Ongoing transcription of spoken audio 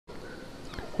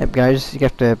Yep, guys, you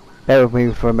have to bear with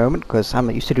me for a moment because I'm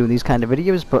not used to doing these kind of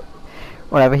videos, but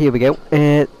whatever, here we go.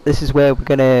 This is where we're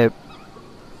gonna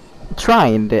try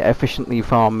and efficiently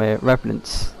farm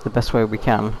revenants the best way we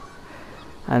can,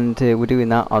 and we're doing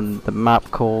that on the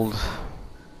map called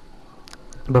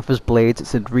Brother's Blades.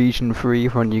 It's in Region 3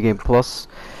 for New Game Plus,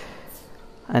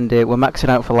 and we're maxing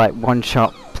out for like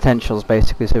one-shot potentials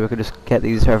basically, so we can just get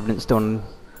these revenants done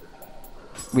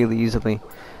really easily.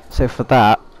 So for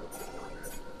that,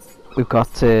 we've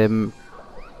got a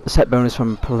set bonus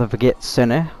from Prolificate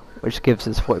Sinner, which gives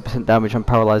us 40% damage on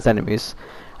paralyzed enemies,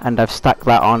 and I've stacked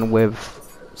that on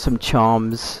with some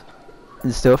charms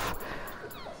and stuff.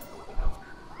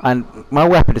 And my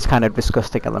weapon is kind of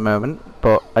disgusting at the moment,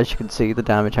 but as you can see, the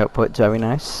damage output is very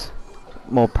nice.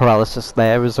 More paralysis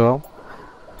there as well.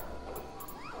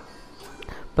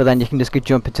 But then you can just go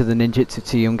jump into the ninjutsu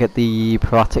too and get the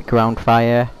paralytic ground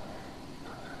fire.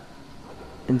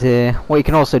 And what you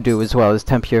can also do as well is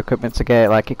temper your equipment to get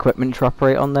like equipment drop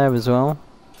rate on there as well.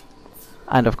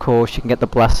 And of course you can get the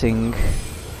blessing.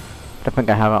 I don't think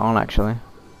I have it on actually.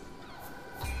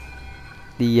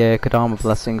 The Kadama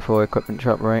blessing for equipment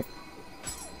drop rate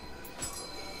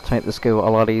to make this go a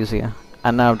lot easier.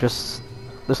 And now just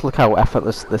look how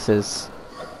effortless this is.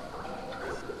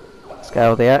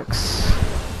 Scale the X.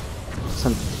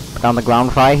 Send down the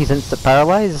ground fire. He's instant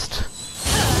paralyzed,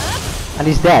 and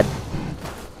he's dead.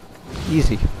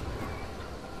 Easy.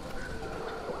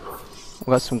 We've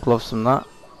got some gloves from that,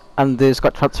 and there's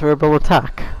got transferable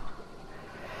attack.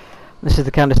 This is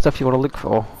the kind of stuff you want to look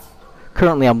for.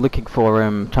 Currently I'm looking for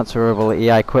transferable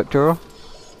EI quick draw,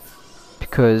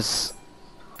 because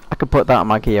I can put that on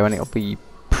my gear and it'll be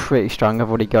pretty strong. I've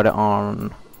already got it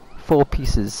on 4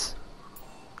 pieces.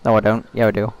 No I don't, yeah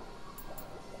I do.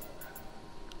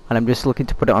 And I'm just looking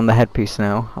to put it on the headpiece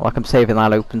now, like I'm saving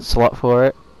that open slot for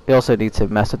it. You also need to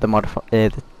mess with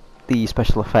the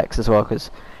special effects as well, because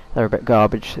they're a bit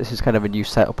garbage. This is kind of a new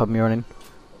setup I'm running.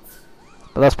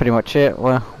 But that's pretty much it.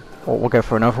 We'll go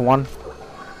for another one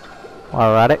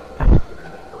while we're at it.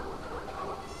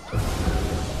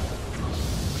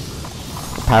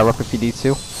 Power up if you need to.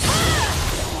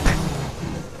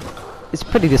 It's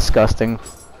pretty disgusting.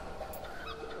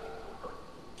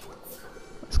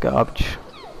 It's garbage.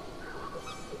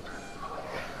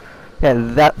 Yeah,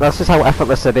 that's just how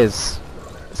effortless it is.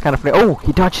 It's kind of funny. Oh,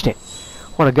 he dodged it!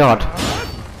 What a god.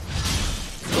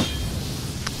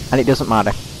 And it doesn't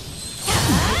matter,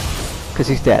 because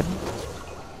he's dead.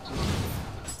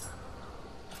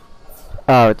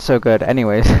 Oh, it's so good.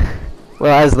 Anyways,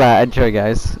 well, as that, enjoy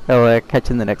guys. I'll catch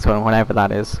you in the next one, whenever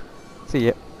that is. See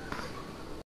ya.